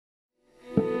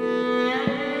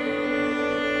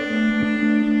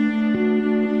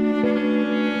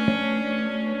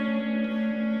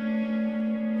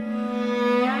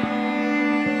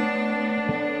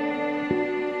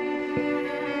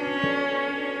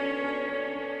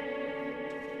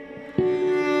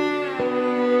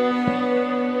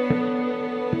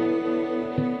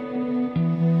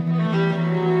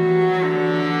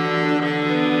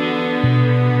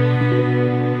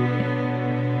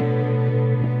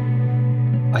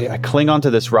I cling on to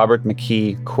this Robert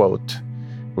McKee quote,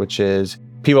 which is,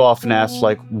 people often ask,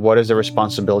 like, what is the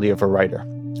responsibility of a writer?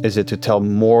 Is it to tell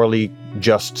morally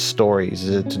just stories?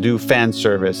 Is it to do fan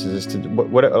service? Is it to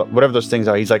whatever those things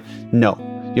are? He's like, no,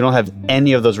 you don't have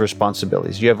any of those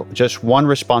responsibilities. You have just one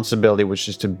responsibility, which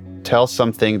is to tell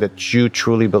something that you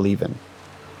truly believe in,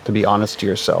 to be honest to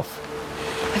yourself.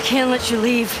 I can't let you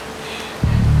leave.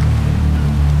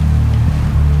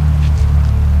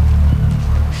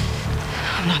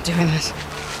 I'm not doing this.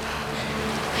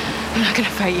 I'm not gonna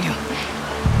fight you.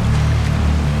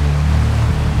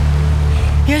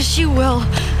 Yes, you will.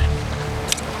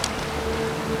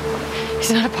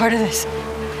 He's not a part of this.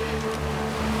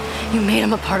 You made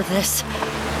him a part of this.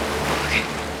 Okay.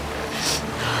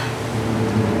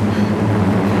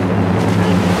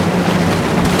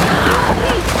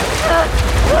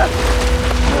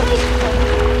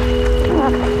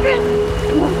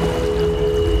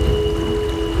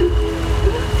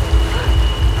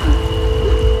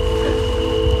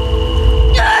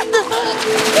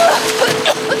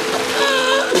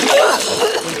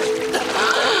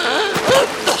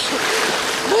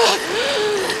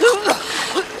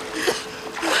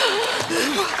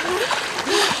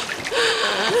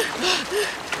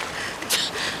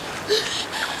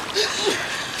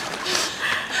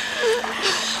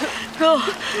 Go.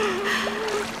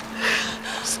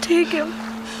 Just take him.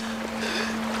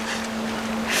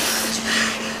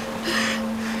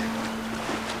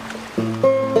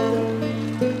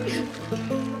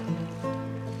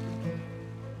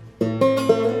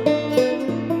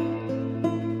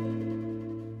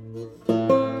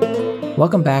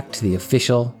 Welcome back to the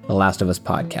official The Last of Us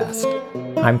podcast.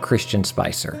 I'm Christian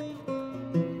Spicer.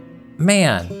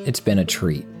 Man, it's been a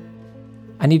treat.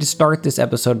 I need to start this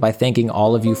episode by thanking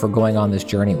all of you for going on this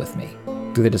journey with me.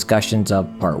 Through the discussions of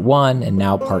part 1 and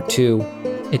now part 2,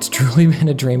 it's truly been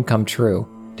a dream come true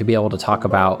to be able to talk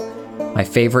about my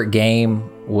favorite game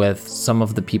with some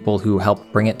of the people who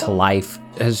helped bring it to life.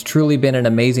 It has truly been an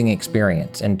amazing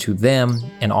experience, and to them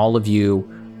and all of you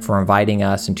for inviting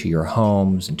us into your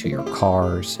homes, into your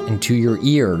cars, into your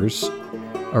ears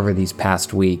over these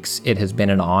past weeks. It has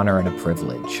been an honor and a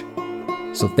privilege.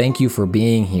 So thank you for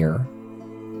being here.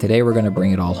 Today we're going to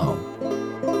bring it all home.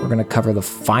 We're going to cover the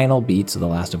final beats of The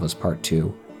Last of Us Part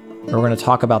 2. And we're going to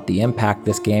talk about the impact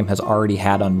this game has already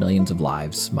had on millions of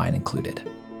lives, mine included.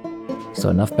 So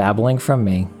enough babbling from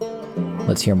me.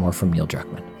 Let's hear more from Neil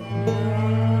Druckmann.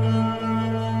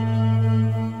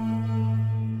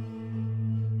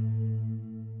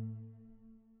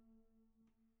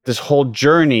 This whole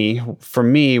journey for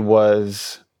me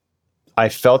was, I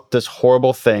felt this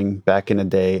horrible thing back in the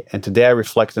day, and today I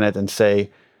reflect on it and say,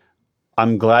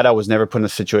 I'm glad I was never put in a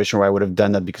situation where I would have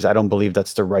done that, because I don't believe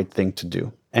that's the right thing to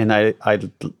do. And I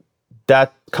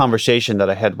that conversation that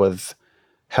I had with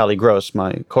Hallie Gross,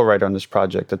 my co-writer on this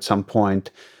project, at some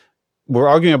point, we're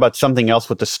arguing about something else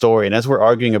with the story. And as we're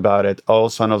arguing about it, all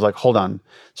of a sudden I was like, hold on,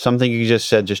 something you just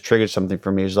said just triggered something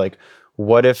for me. It's like,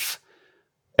 what if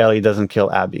Ellie doesn't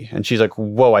kill Abby? And she's like,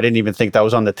 whoa, I didn't even think that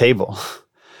was on the table.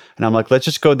 And I'm like, let's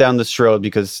just go down this road,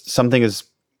 because something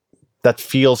that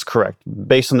feels correct.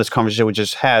 Based on this conversation we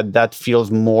just had, that feels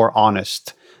more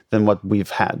honest than what we've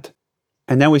had.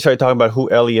 And then we started talking about who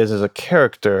Ellie is as a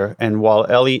character. And while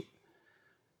Ellie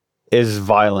is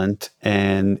violent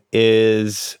and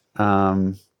is...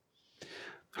 her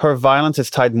violence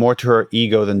is tied more to her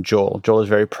ego than Joel. Joel is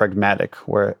very pragmatic,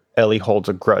 where Ellie holds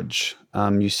a grudge.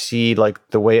 You see, like,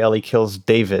 the way Ellie kills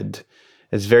David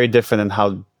is very different than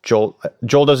how Joel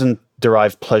doesn't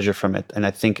derive pleasure from it, and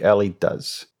I think Ellie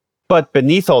does. But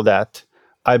beneath all that,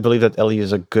 I believe that Ellie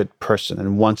is a good person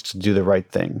and wants to do the right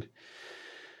thing.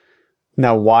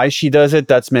 Now, why she does it,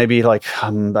 that's maybe like, I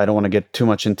don't want to get too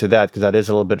much into that, because that is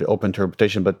a little bit open to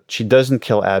interpretation, but she doesn't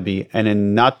kill Abby, and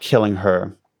in not killing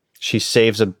her, she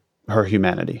saves her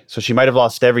humanity. So she might have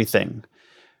lost everything,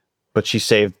 but she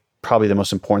saved probably the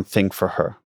most important thing for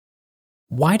her.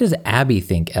 Why does Abby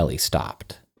think Ellie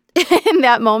stopped? In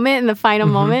that moment, in the final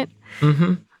moment?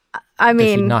 Mm-hmm. I mean...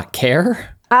 Does she not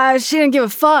care? She didn't give a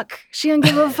fuck. She didn't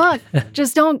give a fuck.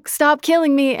 Just don't stop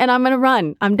killing me and I'm gonna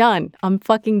run. I'm done. I'm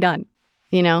fucking done.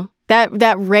 You know?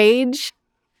 That rage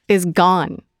is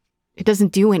gone. It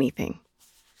doesn't do anything.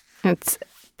 It's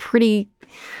pretty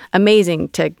amazing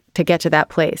to get to that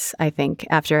place, I think,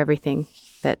 after everything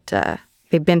that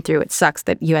they've been through. It sucks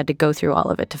that you had to go through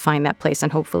all of it to find that place,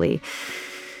 and hopefully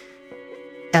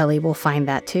Ellie will find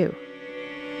that too.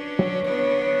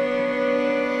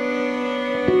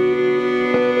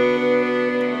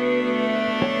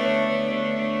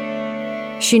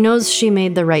 She knows she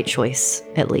made the right choice,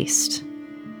 at least,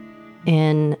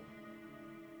 in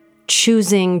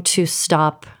choosing to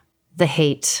stop the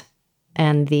hate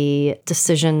and the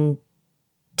decision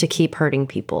to keep hurting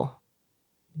people.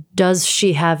 Does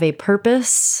she have a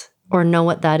purpose or know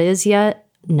what that is yet?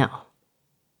 No.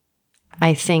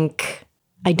 I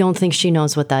don't think she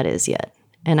knows what that is yet.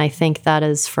 And I think that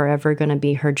is forever going to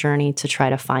be her journey to try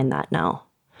to find that now.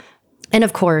 And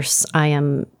of course, I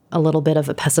am a little bit of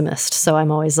a pessimist. So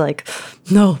I'm always like,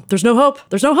 no, there's no hope.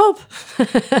 There's no hope.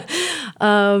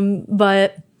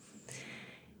 But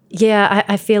yeah,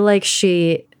 I feel like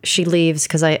she leaves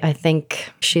because I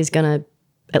think she's going to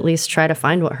at least try to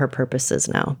find what her purpose is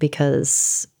now,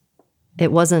 because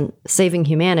it wasn't saving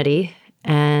humanity.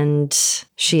 And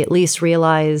she at least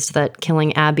realized that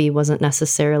killing Abby wasn't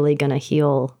necessarily going to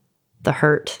heal the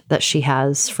hurt that she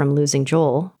has from losing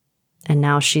Joel. And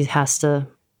now she has to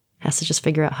just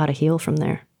figure out how to heal from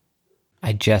there.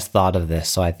 I just thought of this,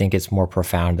 so I think it's more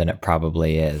profound than it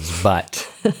probably is.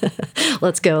 But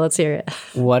let's go. Let's hear it.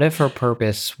 What if her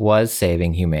purpose was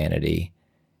saving humanity?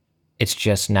 It's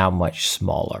just now much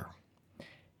smaller.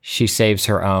 She saves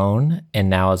her own, and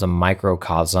now as a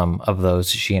microcosm of those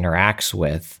she interacts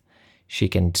with, she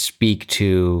can speak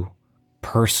to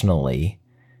personally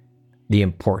the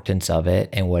importance of it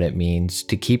and what it means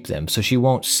to keep them. So she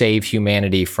won't save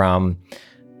humanity from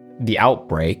the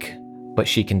outbreak, but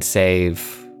she can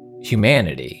save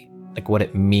humanity, like what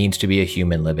it means to be a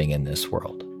human living in this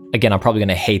world. Again, I'm probably going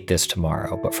to hate this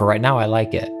tomorrow, but for right now, I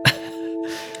like it.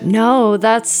 No,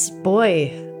 that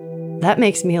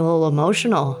makes me a little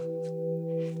emotional,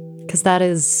 because that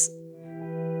is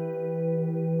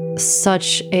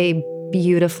such a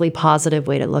beautifully positive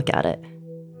way to look at it.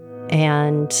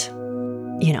 And,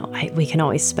 you know, we can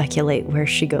always speculate where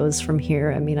she goes from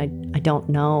here. I mean, I don't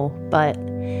know, but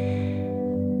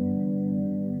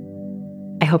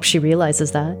I hope she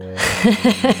realizes that.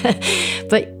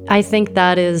 But I think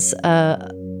that is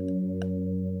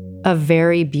a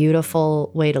very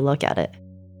beautiful way to look at it.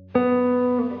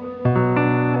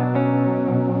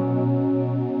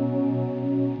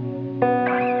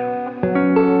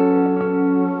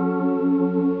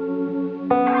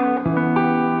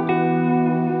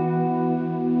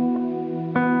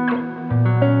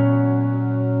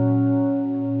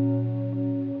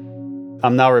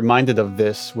 I'm now reminded of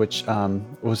this, which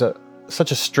was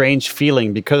such a strange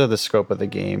feeling because of the scope of the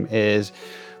game, is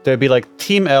there'd be like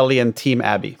Team Ellie and Team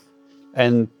Abby.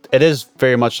 And it is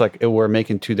very much like we're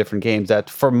making two different games, that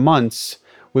for months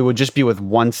we would just be with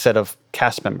one set of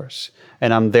cast members.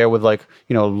 And I'm there with like,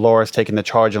 you know, Laura's taking the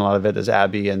charge in a lot of it as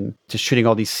Abby, and just shooting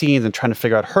all these scenes and trying to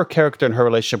figure out her character and her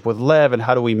relationship with Lev and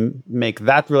how do we make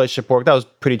that relationship work. That was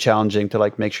pretty challenging to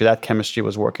like make sure that chemistry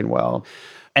was working well.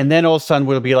 And then all of a sudden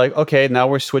we'll be like, okay, now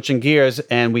we're switching gears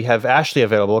and we have Ashley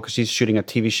available because she's shooting a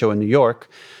TV show in New York.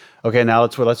 Okay, now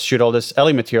let's shoot all this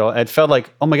Ellie material. And it felt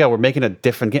like, oh my God, we're making a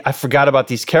different game. I forgot about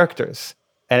these characters.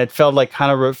 And it felt like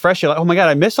kind of refreshing. Like, oh my God,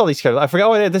 I missed all these characters. I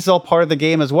forgot, oh, this is all part of the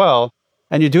game as well.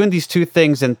 And you're doing these two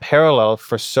things in parallel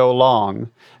for so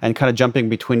long and kind of jumping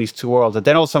between these two worlds. And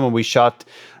then all of a sudden when we shot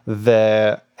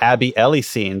the Abby Ellie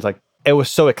scenes, like it was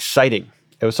so exciting.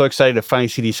 It was so exciting to finally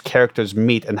see these characters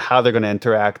meet and how they're going to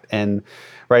interact. And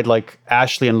right, like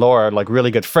Ashley and Laura are like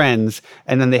really good friends,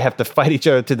 and then they have to fight each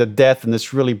other to the death in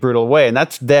this really brutal way. And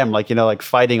that's them, like, you know, like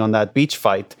fighting on that beach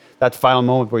fight. That final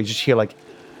moment where you just hear like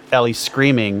Ellie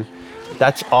screaming.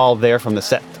 That's all there from the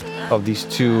set of these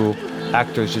two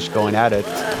actors just going at it.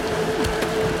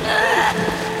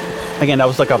 Again, that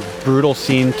was like a brutal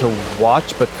scene to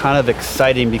watch, but kind of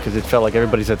exciting because it felt like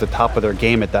everybody's at the top of their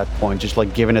game at that point, just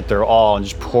like giving it their all and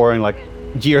just pouring like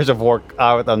years of work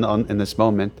out in this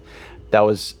moment. That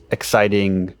was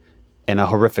exciting in a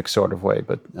horrific sort of way,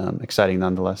 but exciting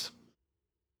nonetheless.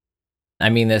 I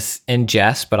mean this in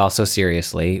jest, but also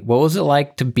seriously. What was it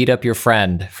like to beat up your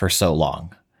friend for so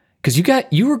long? Because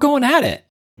you were going at it.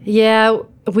 Yeah,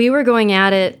 we were going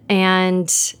at it,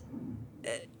 and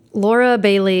Laura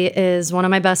Bailey is one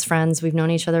of my best friends. We've known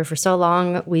each other for so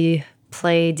long. We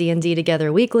play D&D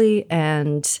together weekly,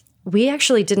 and we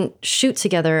actually didn't shoot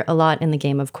together a lot in the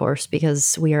game, of course,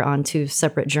 because we are on two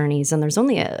separate journeys, and there's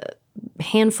only a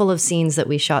handful of scenes that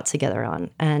we shot together on.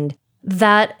 And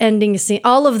that ending scene,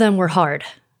 all of them were hard.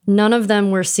 None of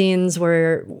them were scenes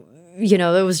where, you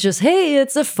know, it was just, hey,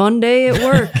 it's a fun day at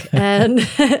work. And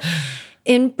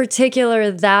in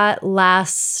particular, that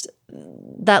last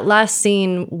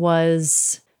scene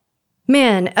was,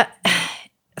 man,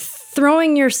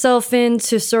 throwing yourself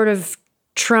into sort of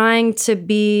trying to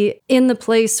be in the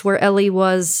place where Ellie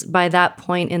was by that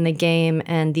point in the game,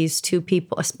 and these two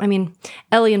people, I mean,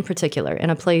 Ellie in particular, in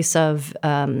a place of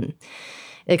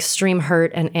extreme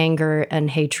hurt and anger and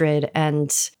hatred,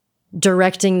 and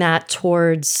directing that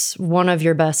towards one of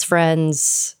your best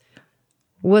friends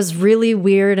was really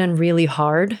weird and really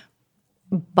hard.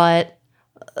 But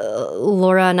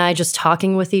Laura and I just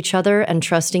talking with each other and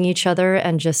trusting each other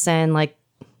and just saying, like,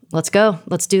 let's go,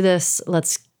 let's do this,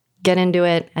 let's get into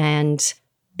it. And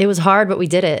it was hard, but we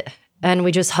did it. And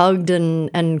we just hugged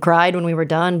and cried when we were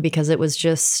done, because it was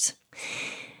just,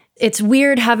 it's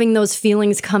weird having those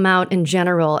feelings come out in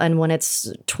general. And when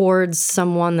it's towards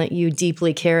someone that you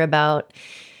deeply care about,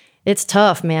 it's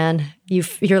tough, man.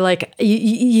 You're like,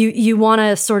 you want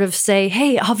to sort of say,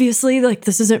 hey, obviously, like,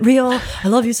 this isn't real. I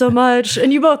love you so much.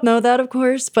 And you both know that, of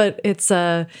course. But it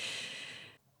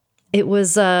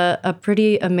was a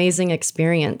pretty amazing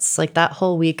experience. Like, that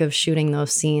whole week of shooting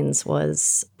those scenes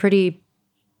was pretty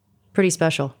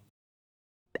special.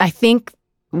 I think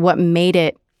what made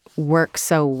it work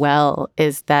so well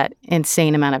is that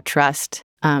insane amount of trust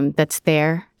that's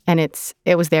there. And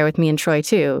it was there with me and Troy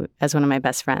too, as one of my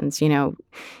best friends. You know,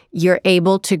 you're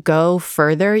able to go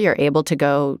further. You're able to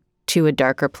go to a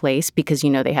darker place because you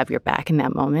know they have your back in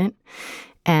that moment.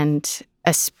 And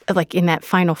like in that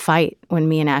final fight when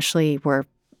me and Ashley were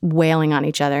wailing on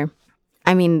each other,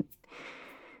 I mean,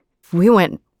 we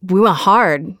went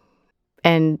hard.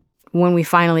 And when we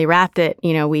finally wrapped it,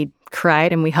 you know, we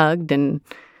cried and we hugged, and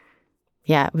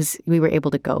yeah, we were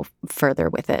able to go further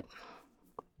with it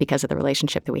because of the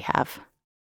relationship that we have.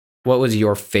 What was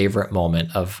your favorite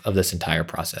moment of this entire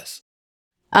process?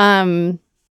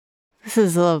 This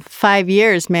is 5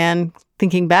 years, man,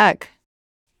 thinking back.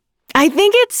 I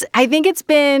think it's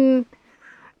been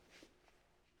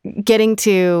getting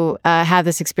to have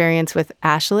this experience with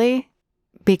Ashley,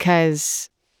 because,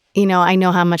 you know, I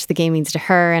know how much the game means to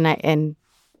her, and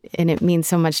it means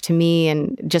so much to me,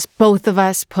 and just both of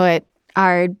us put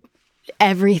our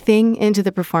everything into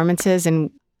the performances, and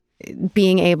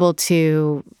being able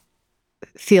to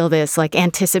feel this like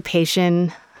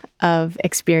anticipation of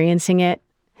experiencing it.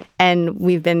 And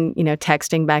we've been, you know,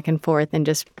 texting back and forth, and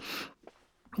just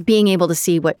being able to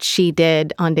see what she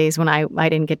did on days when I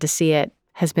didn't get to see it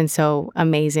has been so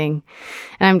amazing.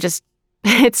 And I'm just,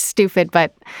 it's stupid,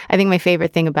 but I think my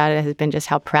favorite thing about it has been just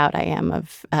how proud I am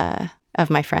of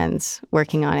my friends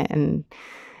working on it. And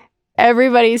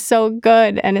everybody's so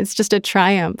good, and it's just a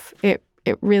triumph.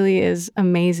 It really is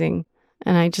amazing.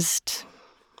 And I just,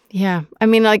 yeah. I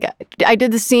mean, like, I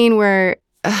did the scene where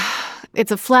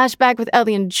it's a flashback with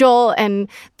Ellie and Joel and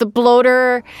the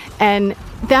bloater, and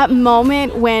that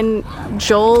moment when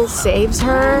Joel saves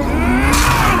her.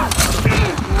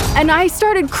 And I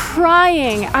started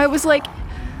crying. I was like,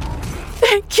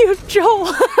 thank you,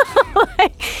 Joel.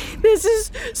 Like, this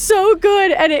is so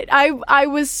good. And I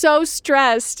was so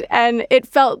stressed, and it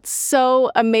felt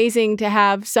so amazing to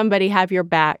have somebody have your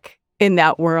back in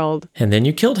that world. And then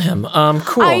you killed him.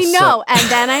 Cool. I know. And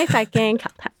then I fucking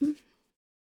killed him.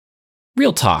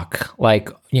 Real talk. Like,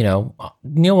 you know,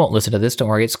 Neil won't listen to this. Don't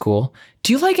worry. It's cool.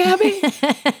 Do you like Abby?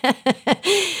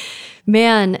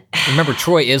 Man. Remember,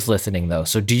 Troy is listening, though.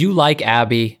 So do you like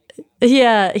Abby?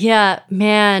 Yeah.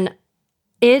 Man.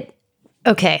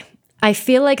 Okay. I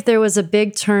feel like there was a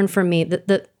big turn for me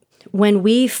that when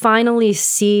we finally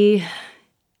see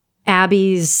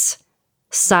Abby's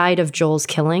side of Joel's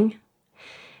killing,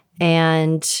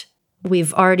 and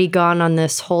we've already gone on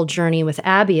this whole journey with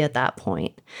Abby at that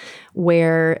point,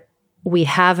 where we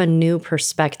have a new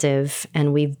perspective,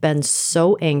 and we've been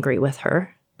so angry with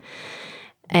her,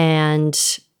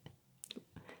 and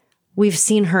we've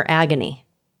seen her agony.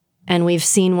 And we've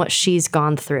seen what she's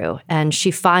gone through. And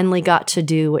she finally got to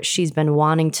do what she's been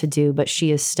wanting to do, but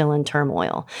she is still in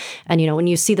turmoil. And, you know, when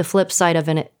you see the flip side of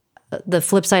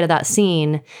that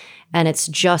scene, and it's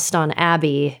just on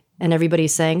Abby, and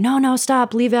everybody's saying, no,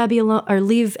 stop, leave Abby alone, or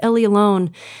leave Ellie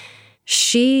alone.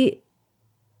 She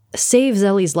saves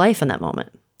Ellie's life in that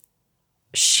moment.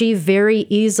 She very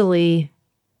easily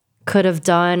could have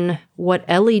done what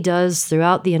Ellie does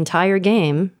throughout the entire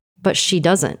game, but she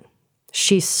doesn't.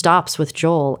 She stops with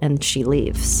Joel and she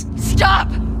leaves. Stop!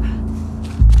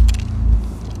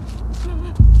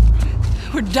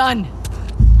 We're done.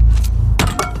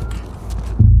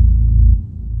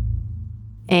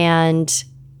 And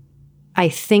I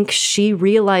think she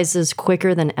realizes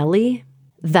quicker than Ellie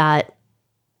that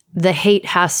the hate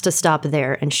has to stop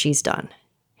there, and she's done.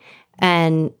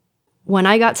 And when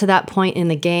I got to that point in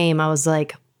the game, I was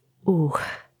like, ooh,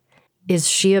 is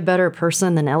she a better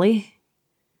person than Ellie?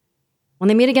 When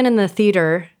they meet again in the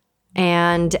theater,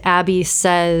 and Abby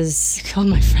says, "You killed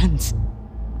my friends.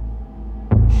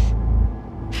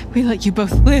 We let you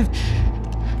both live,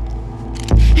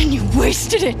 and you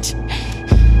wasted it."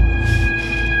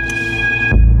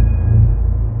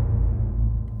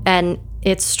 And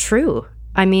it's true.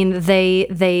 I mean,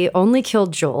 they only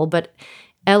killed Joel, but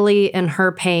Ellie and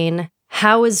her pain,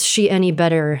 how is she any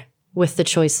better with the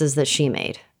choices that she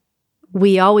made?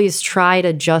 We always try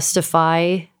to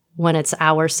justify when it's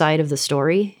our side of the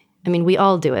story. I mean, we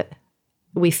all do it.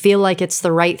 We feel like it's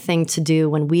the right thing to do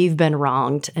when we've been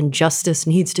wronged and justice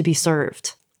needs to be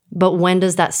served. But when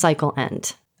does that cycle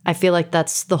end? I feel like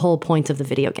that's the whole point of the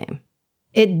video game.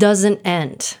 It doesn't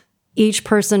end. Each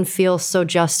person feels so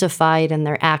justified in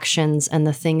their actions and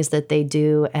the things that they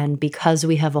do. And because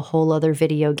we have a whole other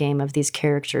video game of these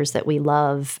characters that we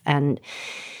love, and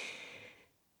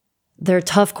they're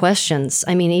tough questions.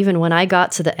 I mean, even when I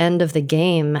got to the end of the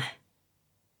game,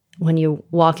 when you're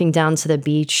walking down to the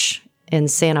beach in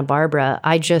Santa Barbara,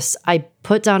 I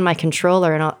put down my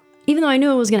controller, and even though I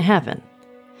knew it was going to happen,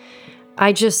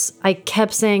 I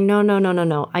kept saying, no.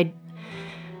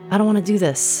 I don't want to do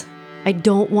this. I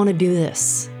don't want to do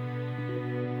this.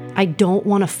 I don't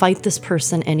want to fight this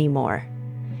person anymore.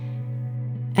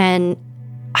 And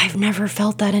I've never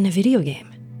felt that in a video game.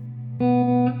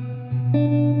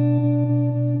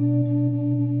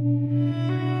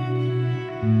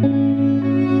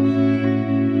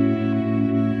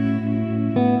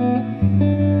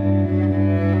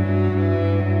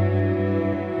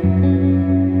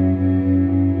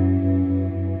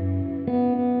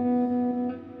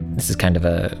 This is kind of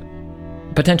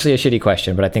potentially a shitty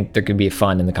question, but I think there could be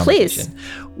fun in the conversation. Please.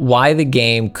 Why the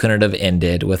game couldn't have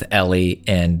ended with Ellie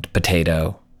and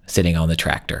Potato sitting on the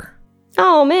tractor?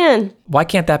 Oh, man. Why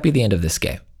can't that be the end of this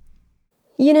game?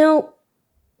 You know,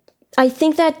 I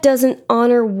think that doesn't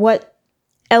honor what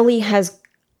Ellie has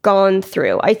gone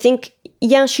through. I think,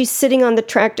 yeah, she's sitting on the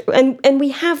tractor, and we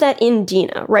have that in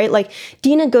Dina, right? Like,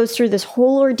 Dina goes through this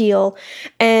whole ordeal,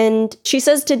 and she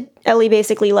says to Ellie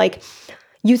basically, like,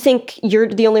 you think you're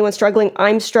the only one struggling,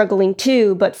 I'm struggling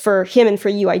too, but for him and for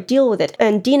you, I deal with it.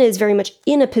 And Dina is very much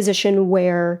in a position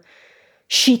where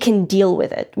she can deal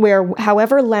with it, where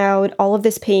however loud all of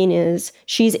this pain is,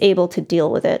 she's able to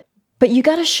deal with it. But you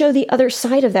got to show the other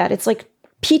side of that. It's like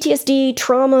PTSD,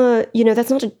 trauma, you know,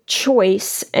 that's not a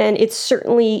choice. And it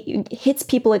certainly hits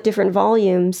people at different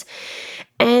volumes.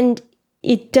 And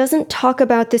it doesn't talk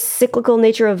about this cyclical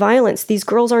nature of violence. These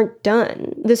girls aren't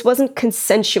done. This wasn't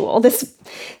consensual. This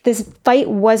fight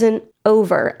wasn't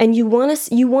over. And you want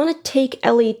to take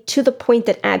Ellie to the point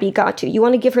that Abby got to. You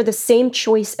want to give her the same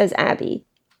choice as Abby.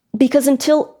 Because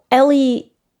until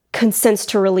Ellie consents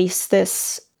to release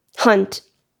this hunt,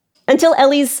 until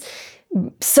Ellie's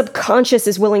subconscious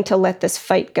is willing to let this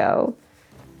fight go,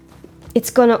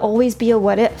 it's going to always be a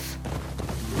what if.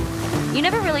 You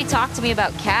never really talked to me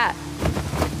about Kat.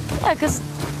 Yeah, because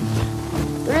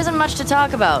there isn't much to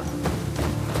talk about.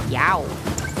 Yow.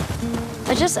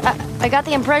 I got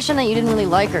the impression that you didn't really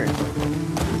like her.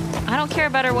 I don't care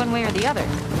about her one way or the other.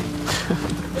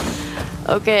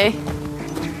 Okay.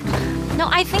 No,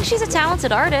 I think she's a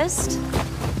talented artist.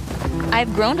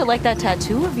 I've grown to like that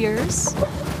tattoo of yours.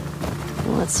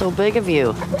 Well, that's so big of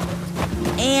you.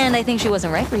 And I think she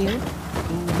wasn't right for you.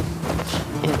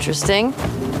 Interesting.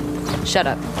 Shut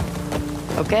up.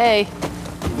 Okay.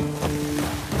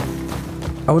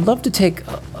 I would love to take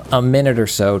a minute or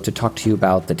so to talk to you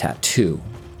about the tattoo,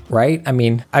 right? I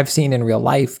mean, I've seen in real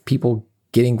life people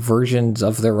getting versions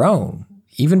of their own,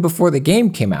 even before the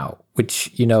game came out,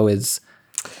 which, you know, is...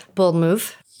 Bold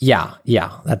move. Yeah,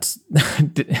 that's...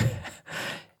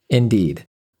 Indeed.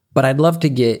 But I'd love to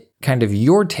get kind of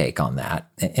your take on that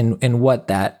and what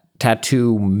that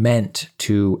tattoo meant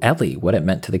to Ellie, what it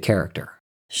meant to the character.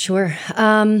 Sure.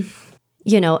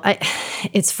 You know,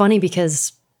 it's funny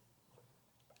because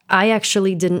I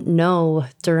actually didn't know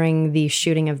during the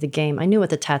shooting of the game. I knew what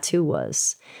the tattoo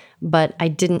was, but I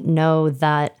didn't know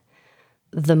that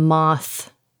the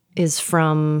moth is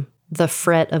from the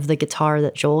fret of the guitar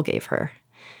that Joel gave her.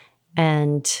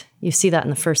 And you see that in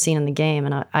the first scene in the game.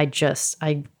 And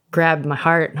I grabbed my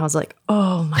heart and I was like,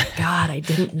 oh my God, I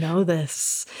didn't know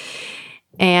this.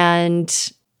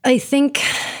 And I think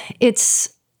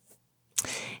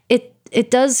it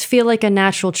does feel like a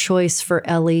natural choice for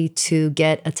Ellie to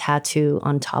get a tattoo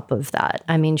on top of that.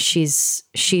 I mean,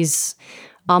 she's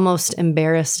almost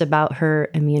embarrassed about her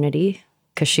immunity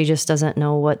because she just doesn't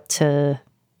know what to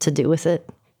do with it,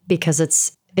 because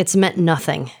it's meant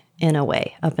nothing in a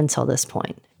way up until this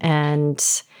point. And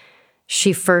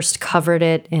she first covered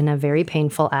it in a very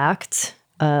painful act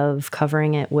of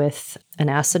covering it with an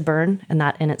acid burn, and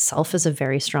that in itself is a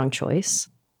very strong choice.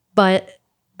 But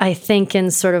I think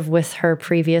in sort of with her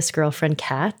previous girlfriend,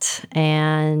 Kat,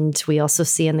 and we also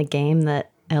see in the game that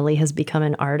Ellie has become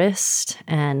an artist,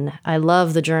 and I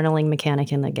love the journaling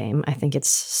mechanic in the game. I think it's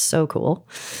so cool.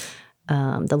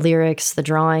 the lyrics, the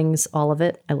drawings, all of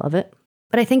it. I love it.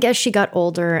 But I think as she got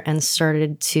older and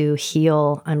started to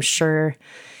heal, I'm sure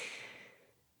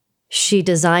she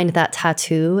designed that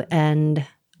tattoo. And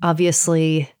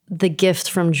obviously, the gift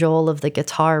from Joel of the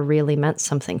guitar really meant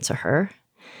something to her.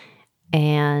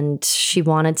 And she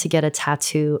wanted to get a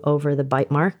tattoo over the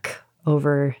bite mark,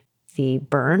 over the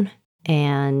burn.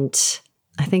 And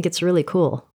I think it's really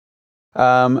cool.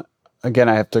 Again,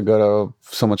 I have to go to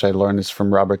so much I learned this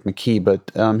from Robert McKee,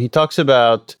 but he talks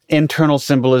about internal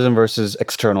symbolism versus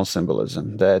external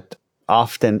symbolism, that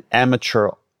often amateur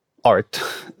art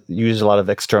uses a lot of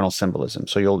external symbolism.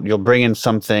 So you'll bring in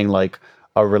something like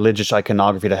a religious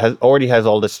iconography that already has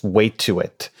all this weight to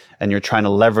it, and you're trying to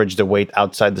leverage the weight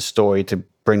outside the story to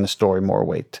bring the story more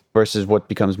weight. Versus what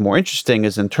becomes more interesting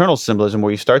is internal symbolism,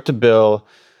 where you start to build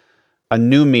a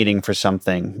new meaning for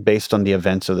something based on the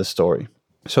events of the story.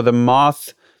 So the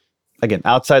moth, again,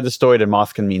 outside the story, the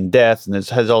moth can mean death, and it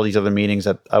has all these other meanings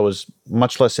that I was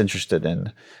much less interested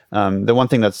in. The one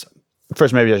thing that's,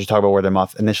 first maybe I should talk about where the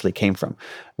moth initially came from.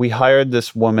 We hired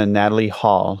this woman, Natalie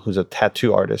Hall, who's a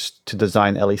tattoo artist, to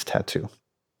design Ellie's tattoo.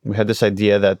 We had this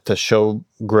idea that to show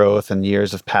growth and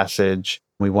years of passage,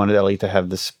 we wanted Ellie to have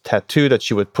this tattoo that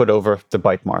she would put over the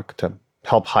bite mark to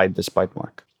help hide this bite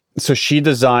mark. So she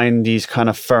designed these kind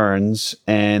of ferns,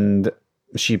 and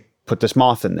she put this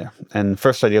moth in there. And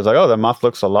first idea was like, oh, that moth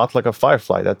looks a lot like a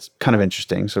firefly. That's kind of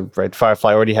interesting. So, right,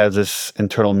 firefly already has this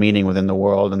internal meaning within the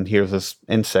world, and here's this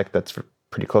insect that's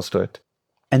pretty close to it.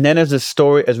 And then as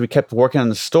we kept working on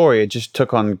the story, it just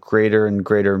took on greater and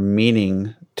greater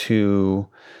meaning to,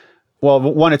 well,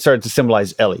 one, it started to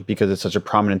symbolize Ellie because it's such a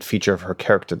prominent feature of her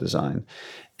character design.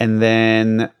 And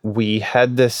then we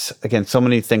had this, again, so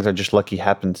many things are just lucky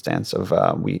happenstance of,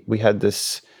 we had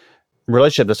this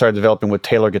relationship that started developing with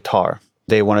Taylor Guitar.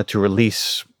 They wanted to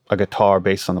release a guitar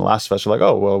based on The Last of Us. We're like,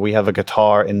 oh, well, we have a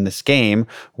guitar in this game.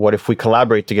 What if we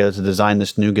collaborate together to design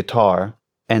this new guitar?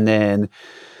 And then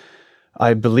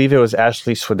I believe it was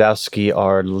Ashley Swedowski,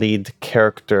 our lead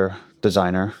character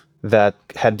designer, that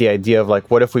had the idea of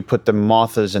like, what if we put the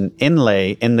moth as an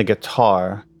inlay in the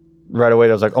guitar? Right away,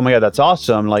 I was like, oh my God, that's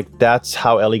awesome. Like, that's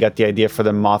how Ellie got the idea for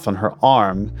the moth on her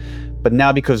arm. But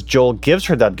now because Joel gives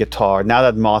her that guitar, now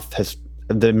that moth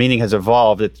the meaning has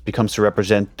evolved, it becomes to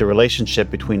represent the relationship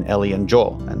between Ellie and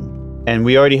Joel. And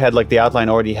we already had, like, the outline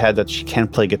already had that she can't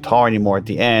play guitar anymore at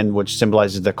the end, which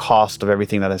symbolizes the cost of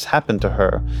everything that has happened to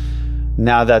her.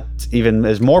 Now that even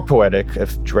is more poetic,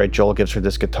 if Joel gives her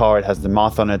this guitar, it has the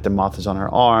moth on it, the moth is on her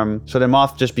arm. So the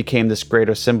moth just became this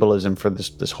greater symbolism for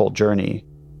this whole journey.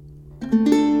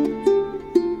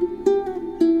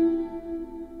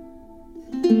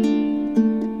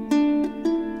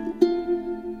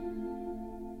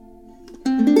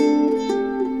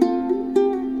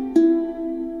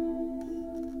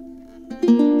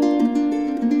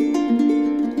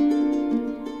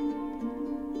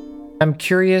 I'm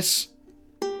curious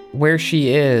where she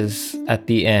is at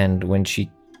the end when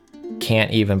she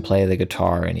can't even play the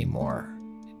guitar anymore.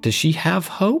 Does she have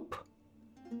hope?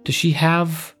 Does she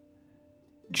have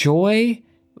joy?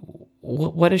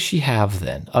 What does she have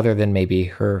then, other than maybe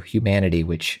her humanity,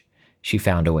 which she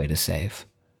found a way to save?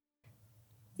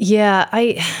 Yeah,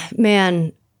 I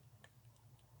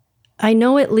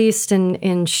know at least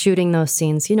in shooting those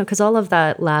scenes, because all of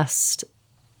that last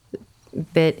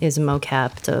bit is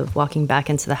mocapped of walking back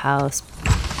into the house,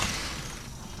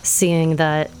 seeing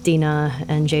that Dina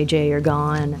and JJ are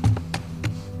gone,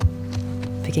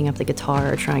 picking up the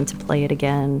guitar, trying to play it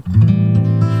again.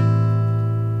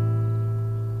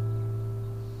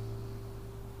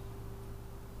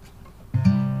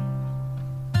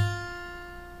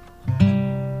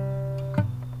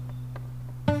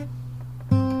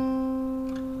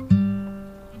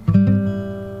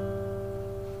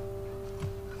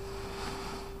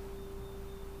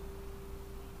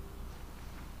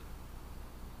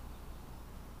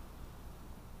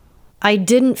 I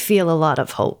didn't feel a lot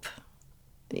of hope.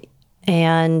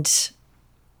 And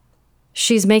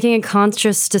she's making a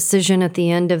conscious decision at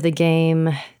the end of the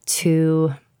game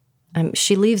to,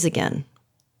 she leaves again.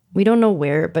 We don't know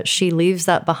where, but she leaves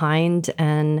that behind.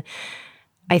 And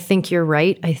I think you're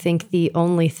right. I think the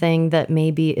only thing that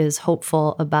maybe is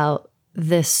hopeful about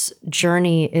this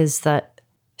journey is that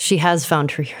she has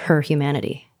found her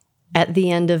humanity. At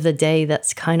the end of the day,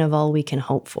 that's kind of all we can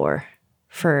hope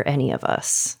for any of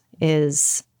us,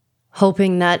 is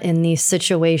hoping that in these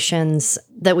situations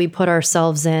that we put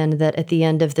ourselves in, that at the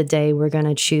end of the day, we're going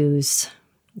to choose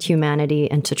humanity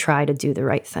and to try to do the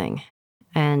right thing.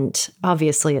 And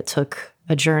obviously it took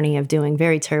a journey of doing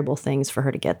very terrible things for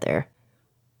her to get there.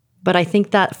 But I think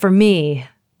that for me,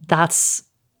 that's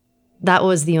that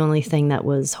was the only thing that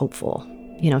was hopeful,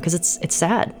 because it's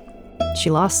sad. She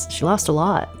lost a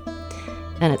lot,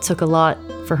 and it took a lot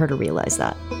for her to realize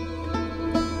that.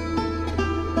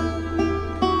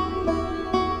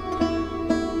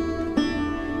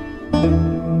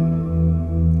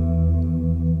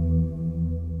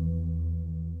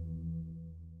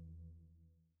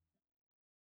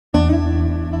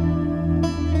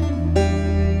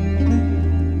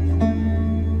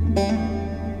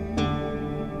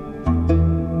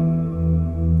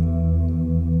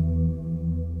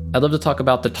 I'd love to talk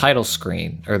about the title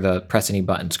screen, or the press any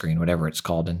button screen, whatever it's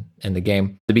called in the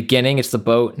game. The beginning, it's the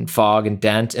boat and fog and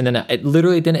dent, and then it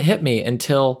literally didn't hit me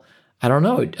until, I don't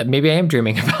know, maybe I am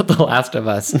dreaming about The Last of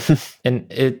Us, and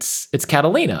it's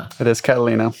Catalina. It is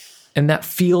Catalina. And that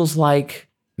feels like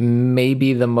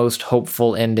maybe the most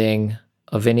hopeful ending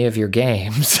of any of your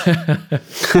games.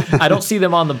 I don't see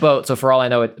them on the boat, so for all I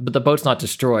know, but the boat's not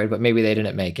destroyed, but maybe they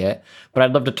didn't make it. But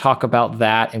I'd love to talk about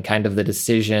that and kind of the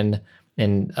decision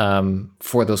and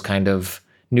for those kind of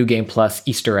New Game Plus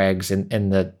Easter eggs in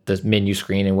the menu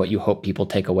screen and what you hope people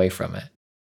take away from it.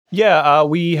 Yeah,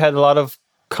 we had a lot of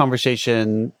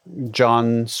conversation.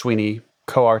 John Sweeney,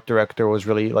 co-art director, was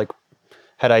really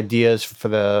had ideas for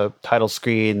the title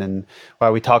screen, and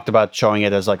we talked about showing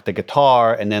it as the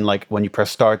guitar, and then when you press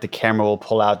start, the camera will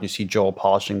pull out and you see Joel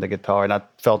polishing the guitar, and that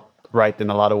felt right in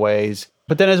a lot of ways.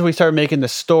 But then as we started making the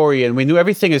story, and we knew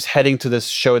everything is heading to this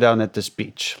showdown at this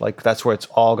beach, that's where it's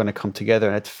all going to come together.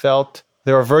 And it felt,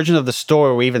 there were versions of the story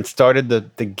where we even started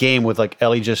the game with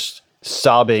Ellie just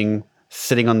sobbing,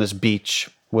 sitting on this beach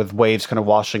with waves kind of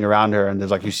washing around her. And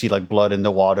there's you see blood in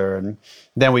the water. And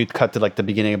then we cut to the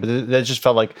beginning. But it just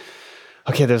felt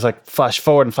okay, there's flash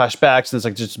forward and flashbacks. And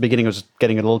it's just the beginning was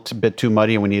getting a little bit too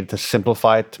muddy, and we needed to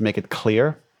simplify it to make it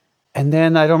clear. And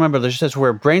then I don't remember, just as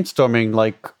we're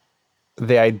brainstorming,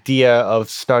 the idea of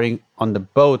starting on the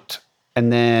boat,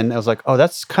 and then I was oh,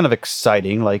 that's kind of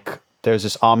exciting. There's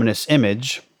this ominous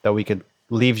image that we could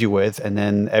leave you with, and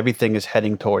then everything is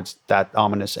heading towards that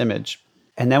ominous image.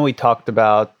 And then we talked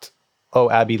about,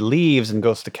 Abby leaves and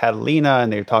goes to Catalina,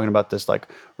 and they're talking about this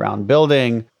round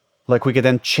building. We could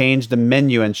then change the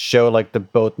menu and show the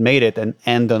boat made it, and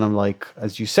end on them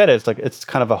as you said, it's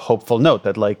kind of a hopeful note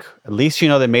that at least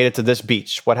they made it to this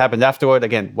beach. What happens afterward,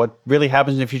 again, what really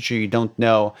happens in the future, you don't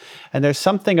know. And there's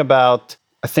something about,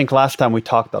 I think last time we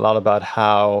talked a lot about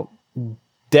how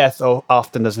death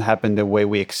often doesn't happen the way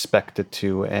we expect it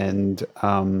to, and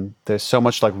there's so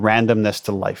much randomness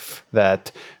to life that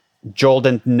Joel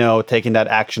didn't know taking that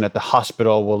action at the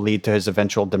hospital will lead to his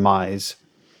eventual demise,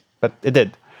 but it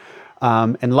did.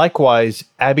 And likewise,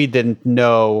 Abby didn't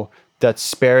know that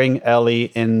sparing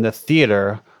Ellie in the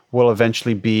theater will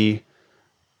eventually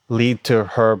lead to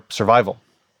her survival.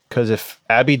 Because if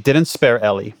Abby didn't spare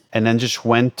Ellie and then just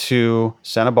went to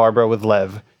Santa Barbara with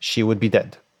Lev, she would be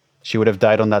dead. She would have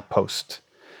died on that post.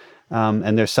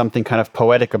 And there's something kind of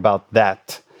poetic about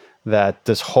that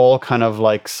this whole kind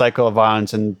of cycle of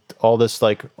violence and all this,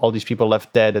 all these people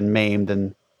left dead and maimed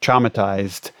and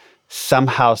traumatized,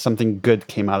 somehow something good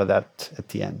came out of that at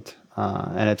the end.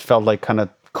 And it felt kind of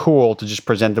cool to just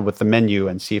present it with the menu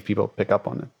and see if people pick up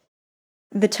on it.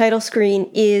 The title screen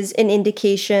is an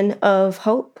indication of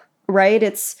hope, right?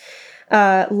 It's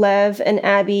Lev and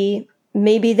Abby.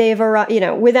 Maybe they've arrived,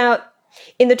 without,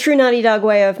 in the true Naughty Dog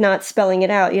way of not spelling it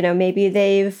out, maybe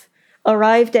they've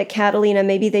arrived at Catalina.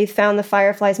 Maybe they've found the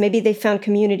Fireflies. Maybe they found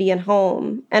community and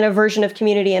home, and a version of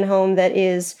community and home that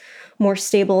is more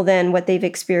stable than what they've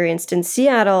experienced in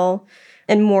Seattle,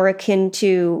 and more akin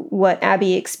to what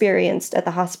Abby experienced at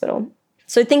the hospital.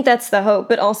 So I think that's the hope,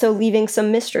 but also leaving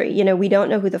some mystery. We don't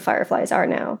know who the Fireflies are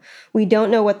now. We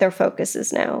don't know what their focus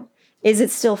is now. Is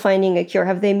it still finding a cure?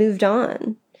 Have they moved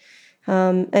on?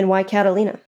 And why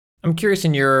Catalina? I'm curious,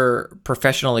 in your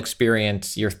professional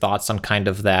experience, your thoughts on kind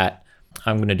of that.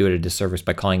 I'm going to do it a disservice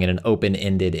by calling it an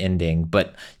open-ended ending,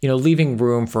 but leaving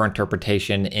room for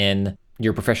interpretation in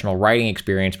your professional writing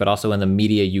experience, but also in the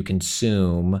media you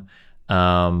consume,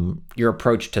 your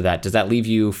approach to that. Does that leave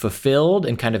you fulfilled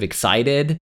and kind of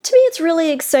excited? To me, it's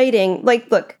really exciting.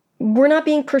 Look, we're not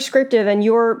being prescriptive, and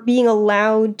you're being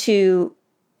allowed to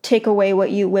take away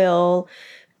what you will,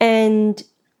 and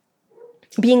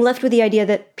being left with the idea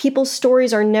that people's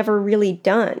stories are never really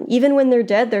done. Even when they're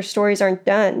dead, their stories aren't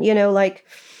done.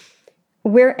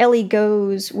 Where Ellie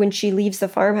goes when she leaves the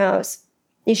farmhouse.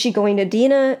 Is she going to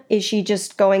Dina? Is she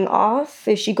just going off?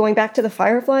 Is she going back to the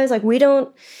Fireflies?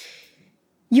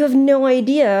 You have no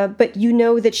idea, but you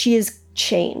know that she is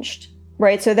changed,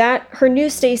 right? So that her new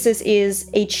stasis is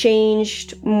a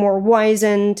changed, more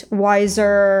wizened,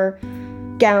 wiser,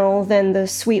 gal than the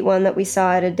sweet one that we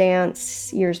saw at a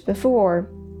dance years before.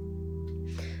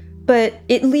 But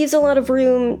it leaves a lot of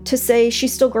room to say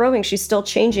she's still growing, she's still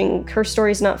changing, her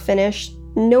story's not finished.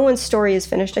 No one's story is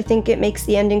finished. I think it makes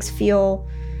the endings feel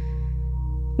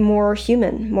more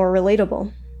human, more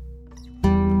relatable.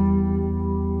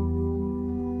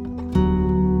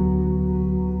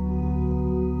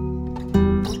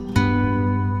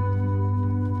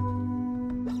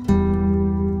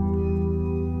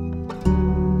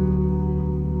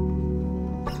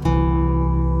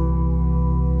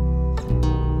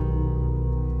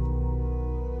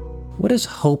 What does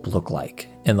hope look like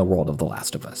in the world of The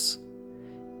Last of Us?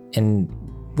 And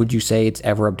would you say it's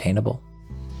ever obtainable?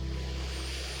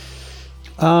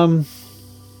 That's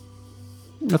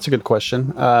a good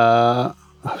question. I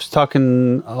was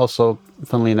talking also,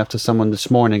 funnily enough, to someone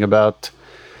this morning about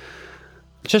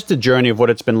just the journey of what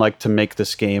it's been like to make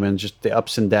this game and just the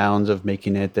ups and downs of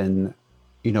making it. And,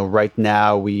 you know, right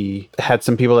now we had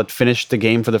some people that finished the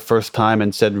game for the first time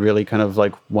and said really kind of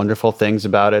like wonderful things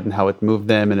about it and how it moved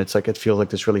them. And it's like, it feels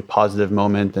like this really positive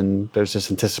moment. And there's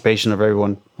this anticipation of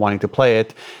everyone wanting to play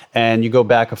it. And you go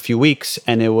back a few weeks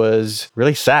and it was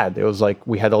really sad. It was like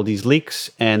we had all these leaks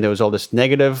and there was all this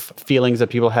negative feelings that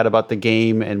people had about the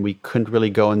game. And we couldn't really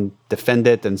go and defend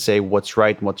it and say what's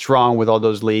right and what's wrong with all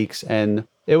those leaks. And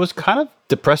it was kind of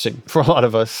depressing for a lot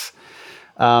of us.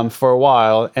 For a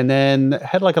while, and then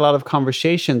had like a lot of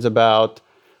conversations about,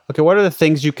 okay, what are the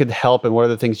things you could help and what are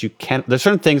the things you can't? There's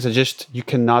certain things that just you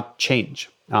cannot change.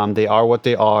 They are what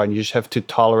they are, and you just have to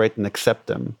tolerate and accept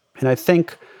them. And I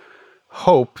think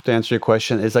hope, to answer your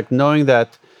question, is like knowing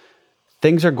that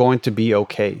things are going to be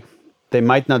okay. They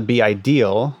might not be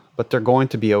ideal, but they're going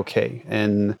to be okay.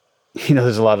 And, you know,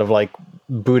 there's a lot of like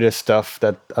Buddhist stuff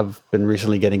that I've been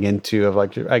recently getting into of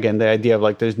like, again, the idea of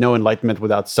like, there's no enlightenment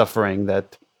without suffering,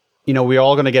 that, you know, we're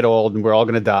all going to get old and we're all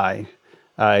going to die.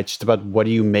 It's just about what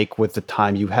do you make with the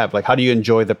time you have? Like, how do you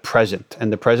enjoy the present?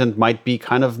 And the present might be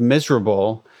kind of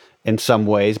miserable in some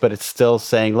ways, but it's still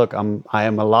saying, look, I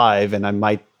am alive and I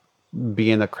might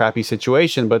be in a crappy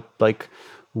situation, but like,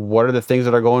 what are the things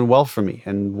that are going well for me?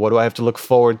 And what do I have to look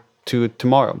forward to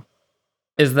tomorrow?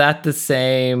 Is that the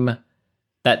same,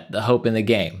 that the hope in the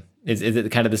game? Is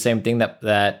it kind of the same thing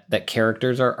that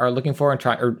characters are looking for and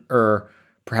try, or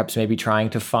perhaps maybe trying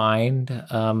to find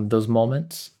those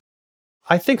moments?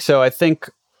 I think so. I think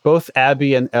both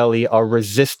Abby and Ellie are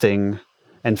resisting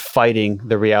and fighting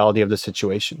the reality of the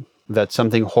situation, that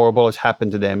something horrible has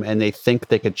happened to them and they think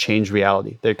they could change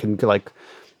reality. They can like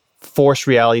force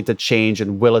reality to change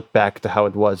and will it back to how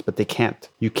it was, but they can't.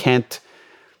 You can't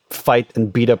fight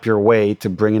and beat up your way to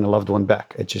bring in a loved one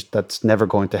back. That's never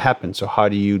going to happen. So how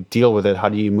do you deal with it? How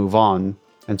do you move on?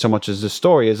 And so much as the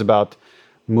story is about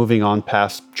moving on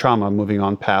past trauma, moving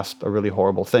on past a really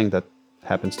horrible thing that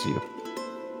happens to you.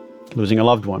 Losing a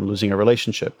loved one, losing a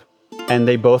relationship. And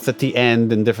they both at the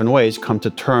end in different ways come to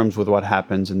terms with what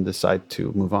happens and decide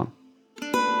to move on.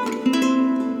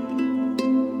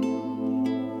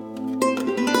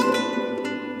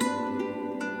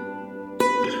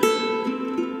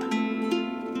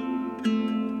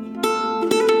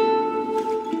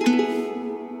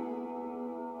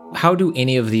 How do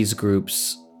any of these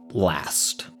groups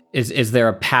last? Is there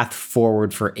a path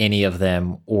forward for any of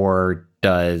them, or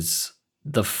does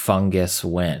the fungus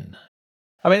win?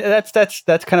 I mean, that's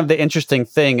kind of the interesting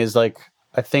thing is like,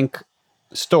 I think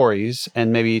stories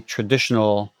and maybe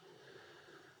traditional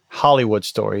Hollywood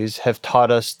stories have taught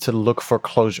us to look for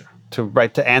closure,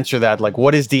 to answer that, like,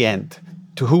 what is the end?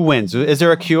 To who wins? Is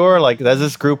there a cure? Like, does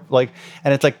this group like,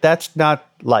 and it's like, that's not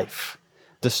life.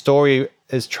 The story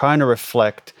is trying to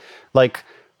reflect, like,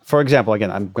 for example,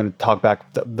 again, I'm going to talk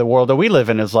back, the world that we live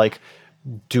in is like,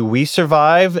 do we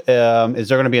survive? Is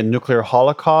there going to be a nuclear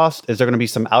holocaust? Is there going to be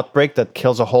some outbreak that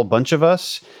kills a whole bunch of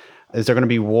us? Is there going to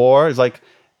be war? It's like,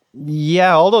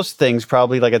 yeah, all those things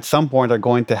probably like at some point are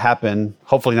going to happen.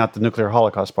 Hopefully not the nuclear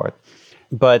holocaust part.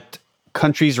 But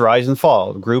countries rise and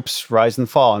fall, groups rise and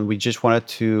fall. And we just wanted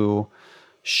to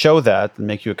show that and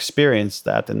make you experience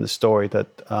that in the story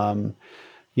that,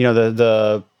 you know,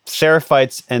 the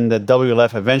Seraphites and the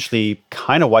WLF eventually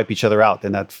kind of wipe each other out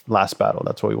in that last battle.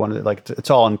 That's what we wanted. Like, it's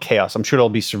all in chaos. I'm sure there'll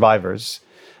be survivors,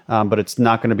 but it's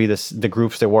not going to be the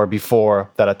groups there were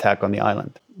before that attack on the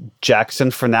island.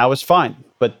 Jackson for now is fine,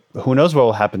 but who knows what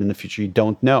will happen in the future? You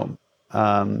don't know.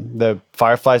 The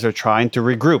Fireflies are trying to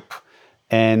regroup,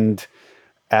 and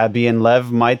Abby and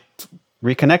Lev might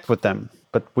reconnect with them,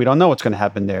 but we don't know what's going to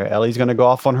happen there. Ellie's going to go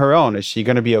off on her own. Is she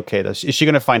going to be okay? Is she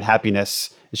going to find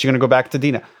happiness? Is she going to go back to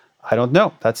Dina? I don't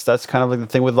know. That's kind of like the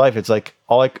thing with life. It's like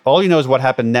all you know is what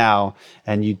happened now,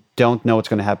 and you don't know what's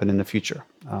going to happen in the future.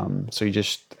 So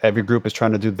every group is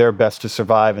trying to do their best to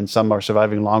survive, and some are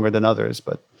surviving longer than others,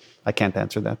 but I can't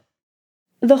answer that.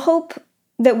 The hope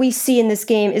that we see in this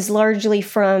game is largely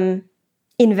from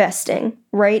investing,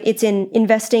 right? It's in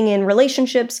investing in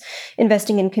relationships,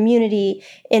 investing in community,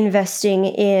 investing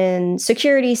in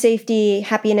security, safety,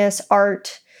 happiness,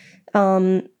 art,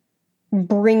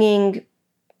 bringing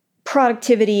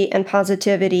productivity and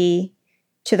positivity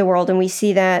to the world. And we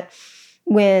see that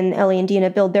when Ellie and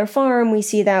Dina build their farm. We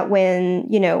see that when,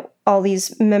 all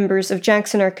these members of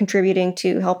Jackson are contributing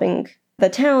to helping the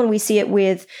town. We see it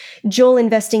with Joel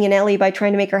investing in Ellie by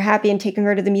trying to make her happy and taking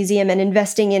her to the museum and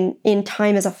investing in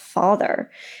time as a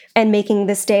father and making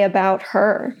this day about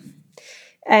her.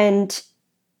 And,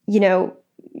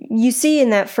 you see in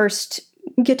that first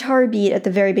guitar beat at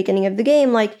the very beginning of the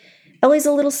game, like Ellie's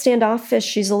a little standoffish.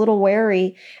 She's a little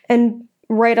wary. And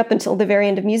right up until the very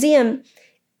end of museum,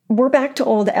 we're back to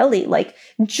old Ellie. Like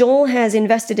Joel has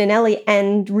invested in Ellie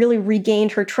and really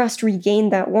regained her trust,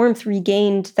 regained that warmth,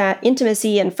 regained that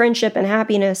intimacy and friendship and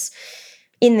happiness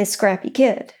in this scrappy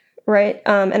kid, right?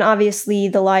 And obviously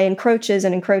the lie encroaches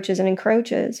and encroaches and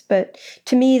encroaches. But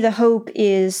to me, the hope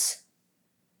is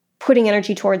putting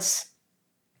energy towards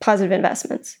positive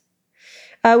investments,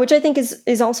 which I think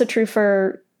is also true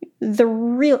for the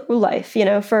real life,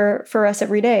 for us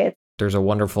every day. There's a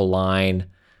wonderful line,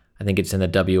 I think it's in the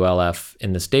WLF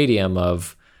in the stadium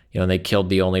of, they killed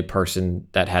the only person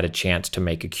that had a chance to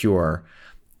make a cure.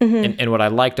 Mm-hmm. And what I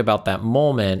liked about that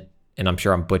moment, and I'm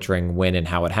sure I'm butchering when and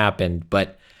how it happened,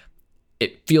 but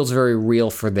it feels very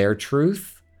real for their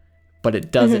truth, but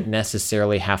it doesn't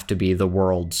necessarily have to be the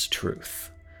world's truth.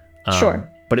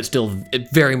 Sure. But it's still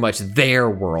very much their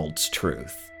world's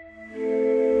truth.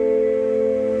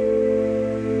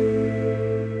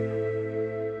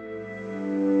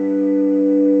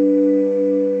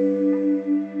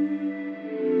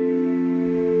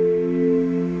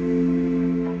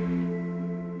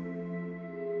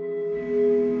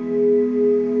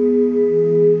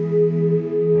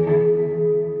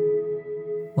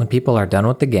 When people are done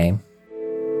with the game,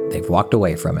 they've walked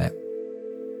away from it,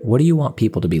 what do you want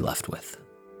people to be left with?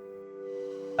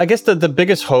 I guess the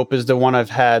biggest hope is the one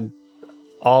I've had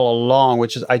all along,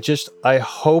 which is I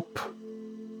hope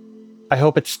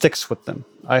it sticks with them.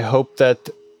 I hope that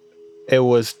it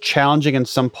was challenging in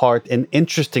some part in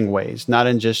interesting ways, not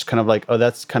in just kind of like, oh,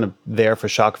 that's kind of there for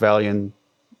shock value. And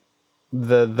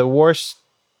the worst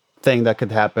thing that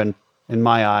could happen in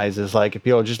my eyes is like if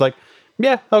people are just like,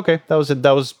 yeah, okay, that was it.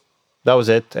 That was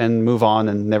it, and move on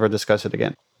and never discuss it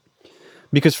again.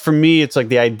 Because for me, it's like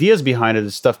the ideas behind it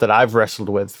is stuff that I've wrestled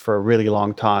with for a really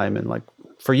long time and like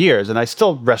for years, and I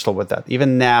still wrestle with that.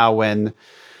 Even now, when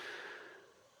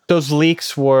those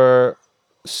leaks were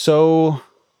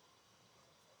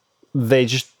they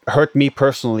just hurt me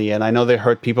personally, and I know they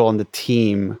hurt people on the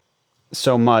team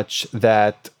so much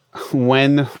that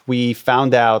when we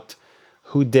found out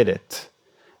who did it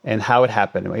and how it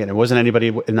happened, again, it wasn't anybody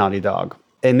in Naughty Dog.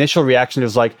 Initial reaction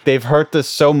was like, they've hurt us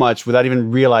so much without even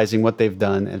realizing what they've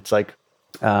done. It's like,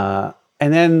 and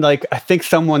then like, I think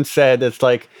someone said, it's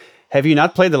like, have you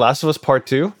not played The Last of Us Part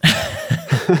 2?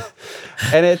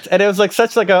 and it was like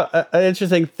such like an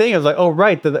interesting thing. I was like, oh,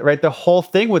 right. The whole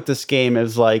thing with this game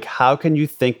is like, how can you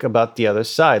think about the other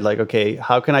side? Like, okay,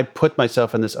 how can I put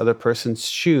myself in this other person's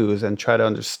shoes and try to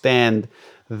understand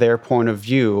their point of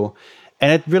view?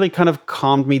 And it really kind of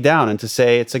calmed me down, and to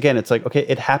say it's like, okay,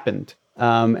 it happened.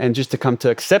 And just to come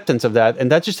to acceptance of that.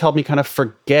 And that just helped me kind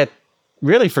of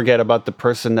really forget about the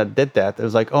person that did that. It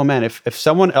was like, oh man, if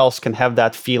someone else can have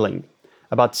that feeling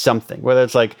about something, whether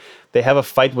it's like they have a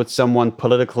fight with someone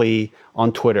politically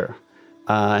on Twitter,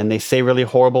 and they say really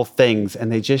horrible things,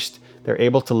 and they're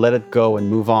able to let it go and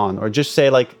move on, or just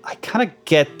say like,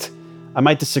 I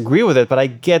might disagree with it, but I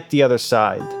get the other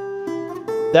side.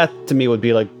 That to me would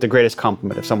be like the greatest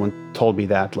compliment if someone told me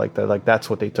that, like that's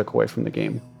what they took away from the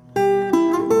game.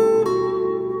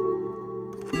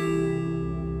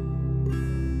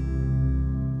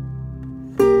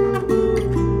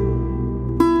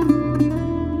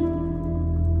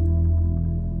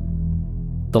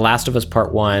 The Last of Us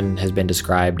Part 1 has been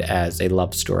described as a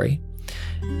love story,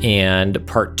 and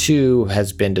Part 2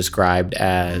 has been described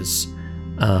as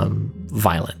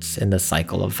violence and the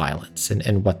cycle of violence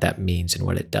and what that means and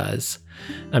what it does.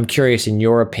 I'm curious, in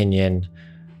your opinion,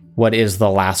 what is The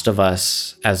Last of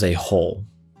Us as a whole?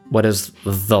 What does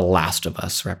The Last of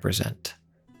Us represent?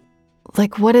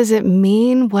 Like, what does it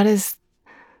mean? What is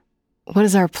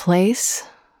our place?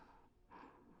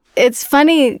 It's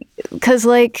funny because,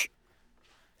 like,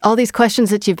 all these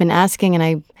questions that you've been asking,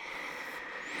 and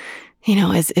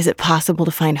is it possible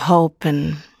to find hope?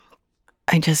 And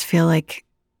I just feel like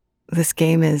this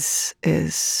game is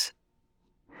there's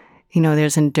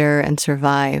endure and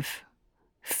survive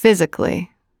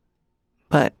physically,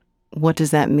 but what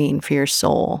does that mean for your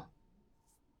soul?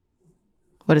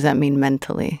 What does that mean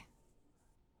mentally?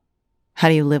 How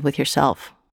do you live with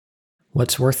yourself?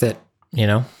 What's worth it, you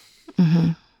know?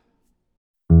 Mm-hmm.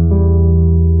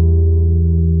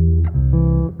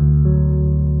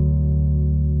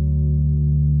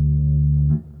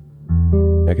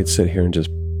 I could sit here and just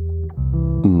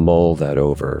mull that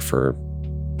over for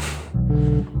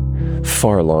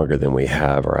far longer than we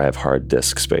have or I have hard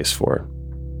disk space for.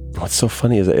 What's so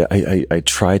funny is I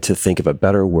try to think of a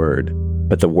better word,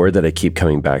 but the word that I keep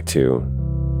coming back to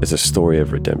is a story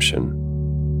of redemption.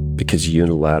 Because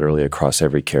unilaterally across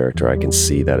every character, I can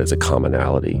see that as a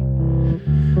commonality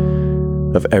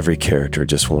of every character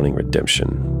just wanting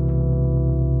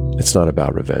redemption. It's not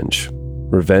about revenge.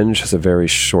 Revenge has a very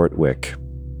short wick,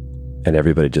 and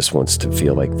everybody just wants to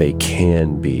feel like they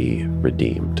can be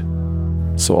redeemed.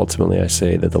 So ultimately, I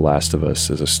say that The Last of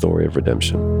Us is a story of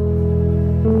redemption.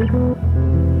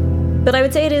 But I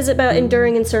would say it is about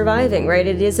enduring and surviving, right?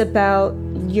 It is about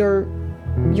your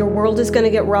world is going to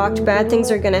get rocked. Bad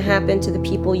things are going to happen to the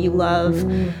people you love.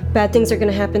 Bad things are going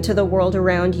to happen to the world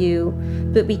around you.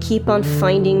 But we keep on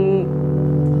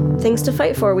finding things to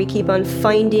fight for. We keep on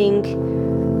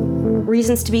finding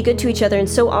reasons to be good to each other. And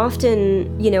so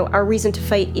often, our reason to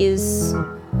fight is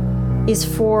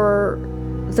for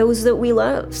those that we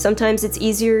love. Sometimes it's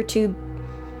easier to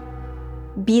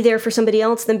be there for somebody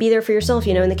else than be there for yourself.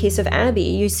 In the case of Abby,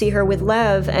 you see her with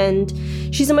Lev, and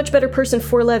she's a much better person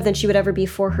for Lev than she would ever be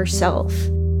for herself.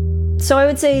 So I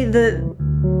would say that,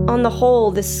 on the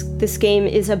whole, this game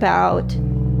is about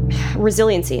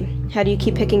resiliency. How do you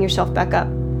keep picking yourself back up?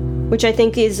 Which I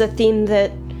think is a theme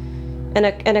that,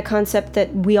 and a concept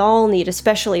that we all need,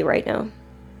 especially right now.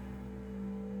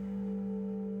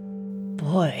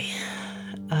 Boy.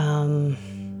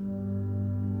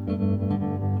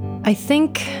 I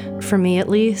think, for me at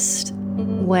least,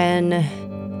 when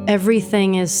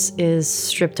everything is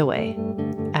stripped away,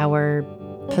 our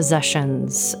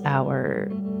possessions, our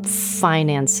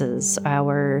finances,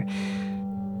 our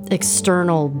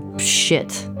external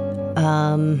shit,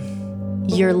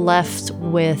 you're left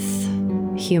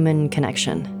with human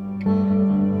connection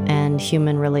and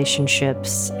human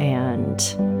relationships, and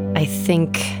I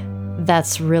think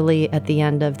that's really, at the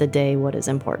end of the day, what is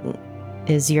important.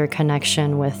 Is your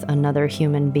connection with another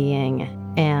human being.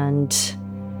 And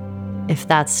if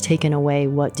that's taken away,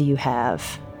 what do you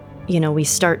have? We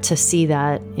start to see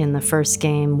that in the first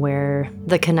game where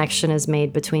the connection is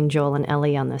made between Joel and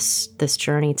Ellie on this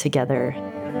journey together.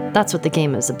 That's what the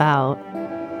game is about,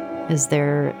 is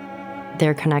their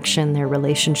connection, their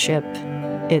relationship.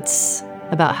 It's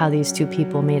about how these two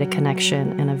people made a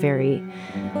connection in a very,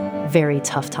 very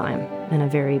tough time, in a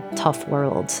very tough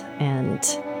world. And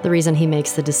the reason he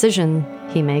makes the decision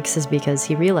he makes is because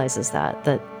he realizes that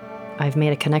I've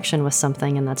made a connection with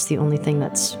something, and that's the only thing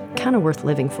that's kind of worth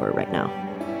living for right now.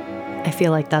 I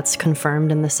feel like that's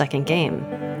confirmed in the second game.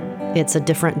 It's a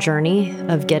different journey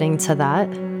of getting to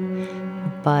that,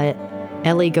 but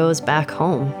Ellie goes back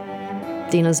home.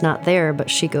 Dina's not there, but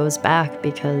she goes back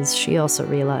because she also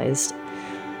realized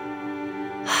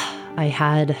I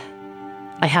had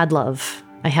love.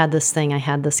 I had this thing, I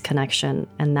had this connection,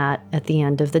 and that, at the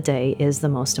end of the day, is the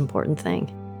most important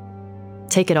thing.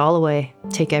 Take it all away,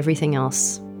 take everything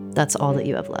else. That's all that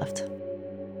you have left.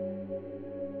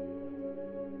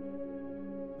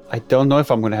 I don't know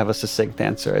if I'm going to have a succinct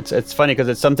answer. It's funny because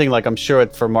it's something like, I'm sure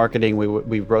for marketing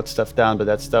we wrote stuff down, but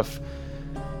that stuff,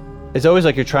 it's always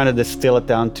like you're trying to distill it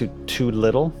down to too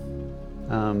little,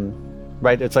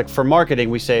 right? It's like for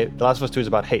marketing, we say The Last of Us 2 is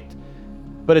about hate,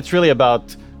 but it's really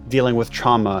about dealing with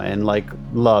trauma and like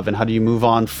love, and how do you move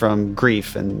on from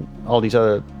grief and all these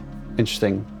other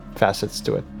interesting facets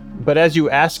to it. But as you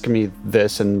ask me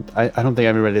this, and I don't think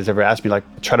everybody has ever asked me, like,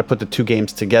 try to put the two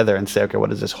games together and say, okay,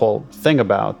 what is this whole thing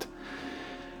about?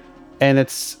 And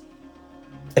it's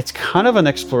kind of an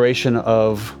exploration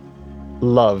of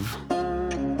love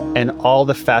and all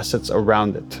the facets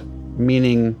around it,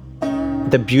 meaning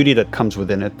the beauty that comes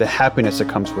within it, the happiness that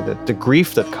comes with it, the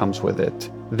grief that comes with it,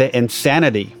 the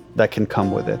insanity that can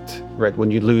come with it, right?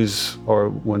 When you lose, or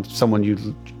when someone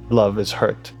you love is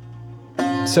hurt.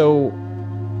 So,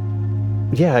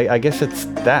 yeah, I guess it's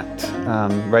that,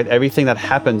 right? Everything that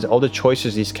happens, all the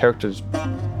choices these characters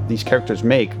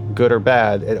make, good or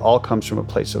bad, it all comes from a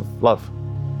place of love.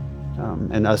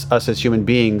 And us as human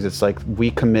beings, it's like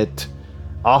we commit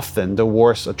often the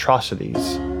worst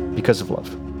atrocities because of love.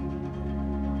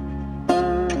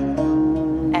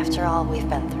 After all we've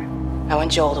been through. I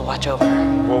want Joel to watch over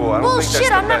her. Whoa, I don't think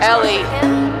that's the best Ellie!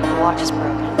 idea. The watch is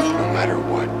broken. No matter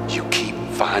what, you keep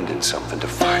finding something to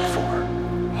fight for.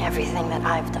 Everything that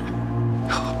I've done.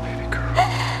 Oh, baby girl.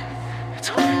 It's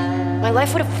okay. My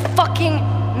life would have fucking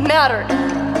mattered.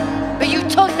 But you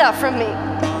took that from me.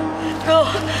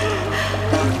 Oh.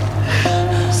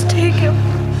 Just take him.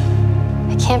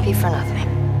 It can't be for nothing.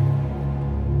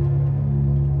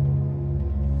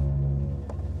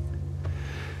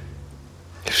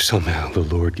 If somehow the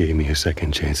Lord gave me a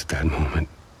second chance at that moment,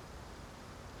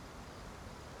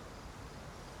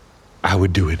 I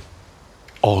would do it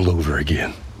all over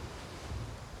again.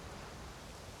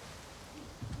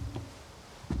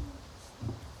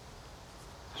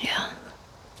 Yeah.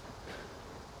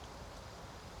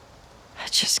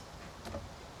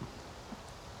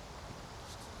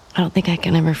 I don't think I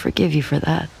can ever forgive you for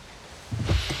that.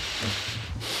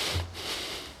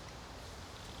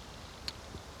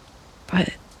 But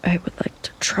I would like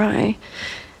to try.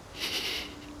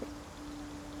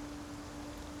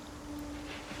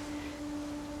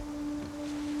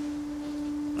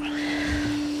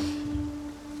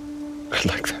 I'd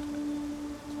like that.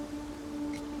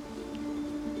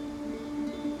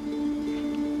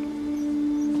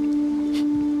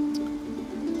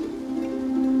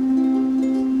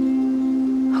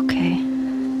 Okay.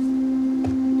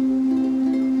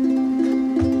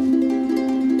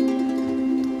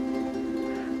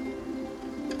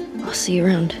 I'll see you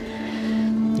around.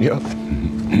 Yep.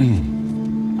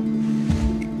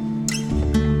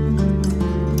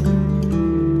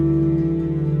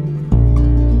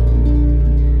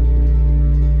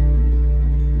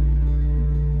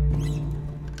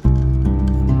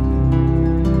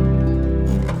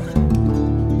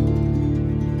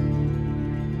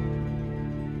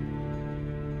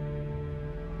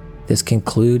 This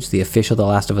concludes the official The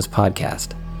Last of Us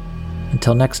podcast.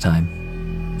 Until next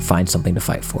time, find something to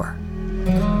fight for.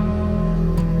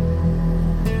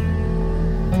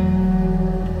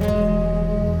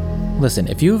 Listen,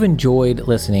 if you've enjoyed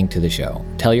listening to the show,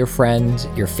 tell your friends,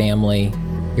 your family,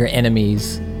 your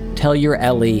enemies, tell your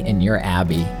Ellie and your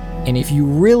Abby. And if you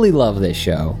really love this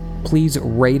show, please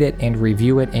rate it and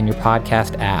review it in your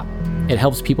podcast app. It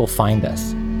helps people find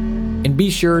us. And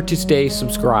be sure to stay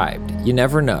subscribed. You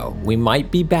never know, we might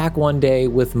be back one day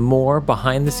with more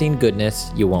behind-the-scene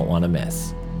goodness you won't want to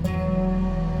miss.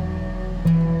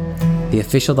 The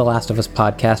official The Last of Us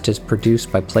podcast is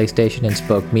produced by PlayStation and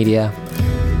Spoke Media.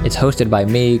 It's hosted by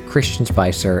me, Christian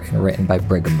Spicer, and written by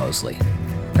Brigham Mosley.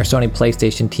 Our Sony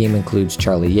PlayStation team includes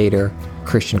Charlie Yater,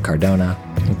 Christian Cardona,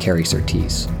 and Carrie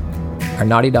Surtees. Our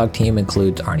Naughty Dog team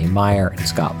includes Arnie Meyer and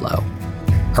Scott Lowe.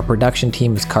 Our production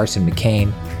team is Carson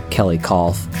McCain, Kelly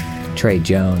Kolf, Trey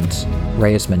Jones,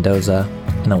 Reyes Mendoza,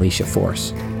 and Alicia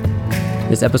Force.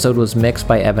 This episode was mixed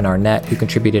by Evan Arnett, who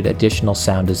contributed additional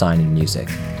sound design and music.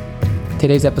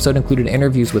 Today's episode included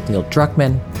interviews with Neil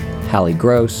Druckmann, Hallie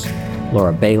Gross,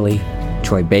 Laura Bailey,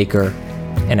 Troy Baker,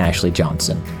 and Ashley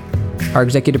Johnson. Our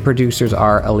executive producers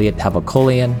are Aaliyah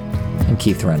Tavakolian and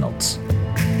Keith Reynolds.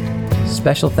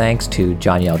 Special thanks to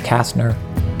Jonielle Kastner,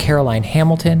 Caroline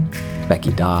Hamilton,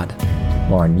 Becky Dodd,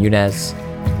 Lauren Yunez,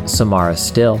 Samara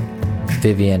Still,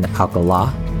 Vivian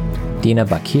Alcala, Dina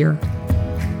Bakir,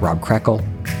 Rob Krekel,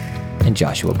 and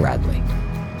Joshua Bradley.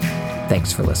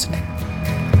 Thanks for listening.